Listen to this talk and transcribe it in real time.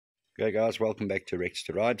Okay guys, welcome back to Rex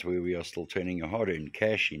to Rides, where we are still turning your hard-earned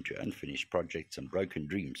cash into unfinished projects and broken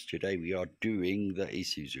dreams. Today we are doing the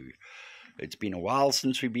Isuzu. It's been a while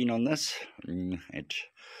since we've been on this.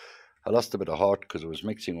 I lost a bit of heart because I was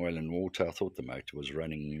mixing oil and water. I thought the motor was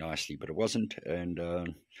running nicely, but it wasn't.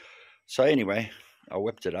 And so anyway, I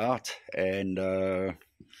whipped it out and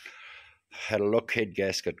had a look, head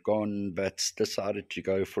gasket gone, but decided to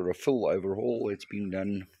go for a full overhaul. It's been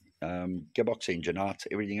done. Gearbox, engine out,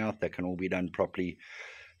 everything out, that can all be done properly.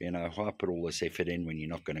 You know, why put all this effort in when you're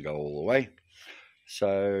not going to go all the way?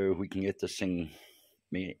 So we can get this thing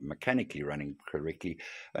mechanically running correctly.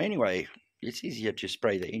 Anyway, it's easier to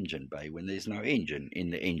spray the engine bay when there's no engine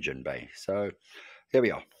in the engine bay. So here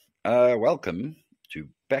we are. Welcome to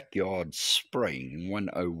Backyard Spraying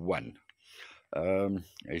 101.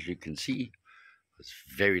 As you can see, there's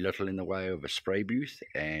very little in the way of a spray booth,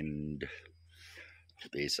 and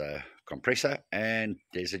there's a compressor and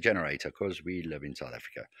there's a generator because we live in South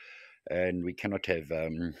Africa and we cannot have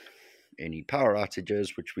any power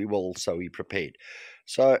outages, which we will, so we prepared.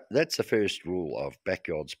 So that's the first rule of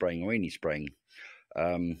backyard spraying or any spraying,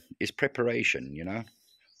 is preparation. You know,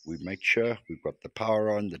 we've made sure we've got the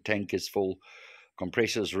power on, the tank is full,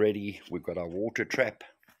 compressor's ready, we've got our water trap,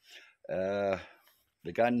 the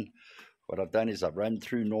gun. What I've done is I've run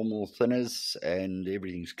through normal thinners and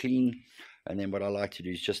everything's clean. And then what I like to do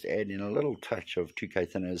is just add in a little touch of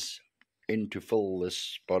 2K thinners in to fill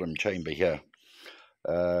this bottom chamber here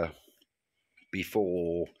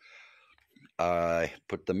before I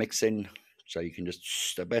put the mix in. So you can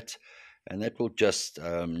just a bit, and that will just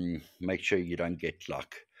make sure you don't get,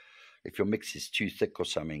 like, if your mix is too thick or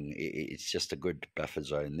something, it's just a good buffer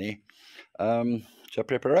zone there. So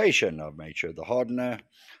preparation, I've made sure the hardener,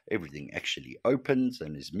 everything actually opens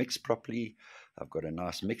and is mixed properly. I've got a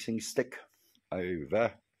nice mixing stick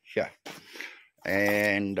over here,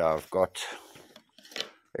 and I've got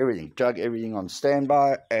everything dug, everything on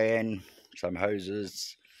standby, and some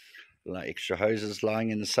hoses, like extra hoses lying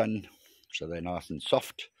in the sun, so they're nice and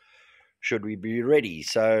soft should we be ready,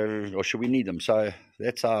 so, or should we need them. So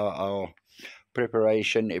that's our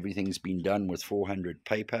preparation. Everything's been done with 400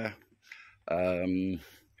 paper, and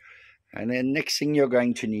then next thing you're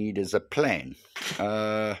going to need is a plan.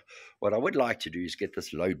 What I would like to do is get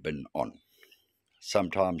this load bin on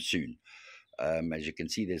sometime soon. As you can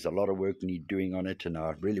see, there's a lot of work need doing on it, and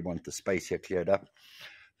I really want the space here cleared up.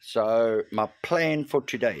 So my plan for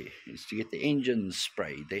today is to get the engine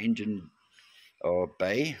sprayed, the engine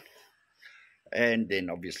bay, and then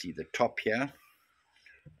obviously the top here,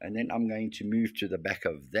 and then I'm going to move to the back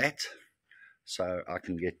of that so I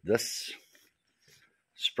can get this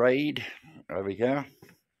sprayed over here,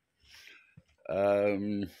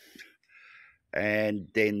 and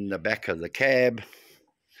then the back of the cab.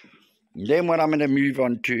 And then what I'm going to move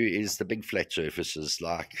on to is the big flat surfaces,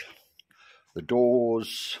 like the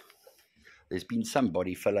doors. There's been some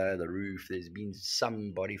body filler, the roof, there's been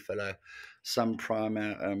some body filler, some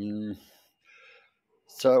primer,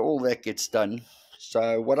 so all that gets done.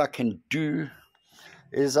 So what I can do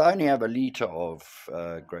is I only have a litre of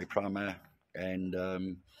grey primer and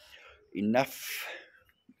enough,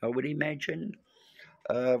 I would imagine,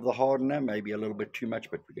 of the hardener, maybe a little bit too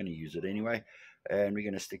much, but we're going to use it anyway, and we're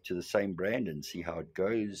going to stick to the same brand and see how it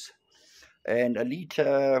goes. And a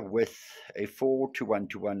litre with a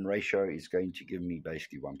 4:1 ratio is going to give me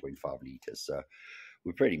basically 1.5 litres, so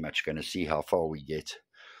we're pretty much going to see how far we get.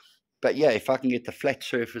 But yeah, if I can get the flat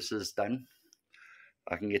surfaces done,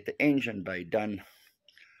 I can get the engine bay done,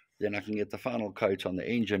 then I can get the final coat on the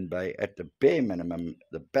engine bay, at the bare minimum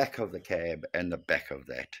the back of the cab and the back of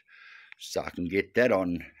that. So I can get that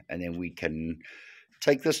on, and then we can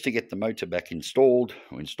take this to get the motor back installed,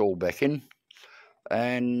 or installed back in,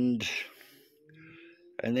 and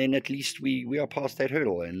then at least we are past that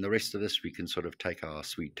hurdle, and the rest of this we can sort of take our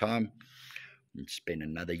sweet time and spend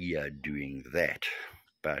another year doing that.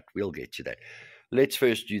 But we'll get to that. Let's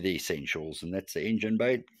first do the essentials, and that's the engine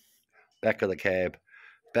bay, back of the cab,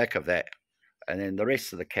 back of that, and then the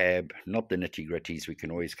rest of the cab, not the nitty-gritties. We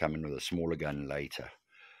can always come in with a smaller gun later.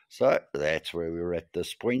 So that's where we're at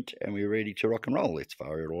this point, and we're ready to rock and roll. Let's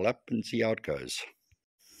fire it all up and see how it goes.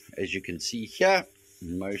 As you can see here,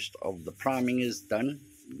 most of the priming is done.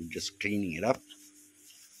 I'm just cleaning it up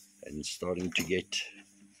and starting to get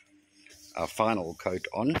our final coat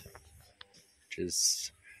on, which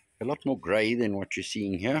is a lot more grey than what you're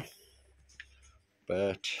seeing here,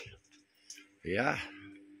 but yeah,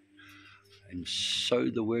 and so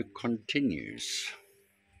the work continues.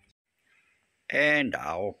 And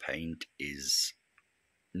our paint is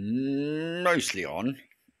mostly on.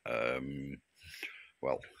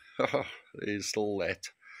 Well, there's still that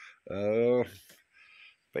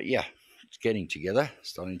But yeah, it's getting together,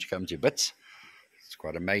 starting to come to bits. It's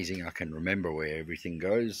quite amazing. I can remember where everything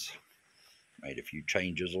goes. Made a few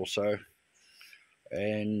changes also,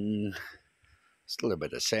 and still a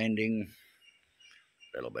bit of sanding,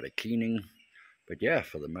 a little bit of cleaning. But yeah,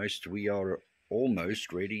 for the most, we are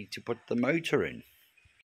almost ready to put the motor in.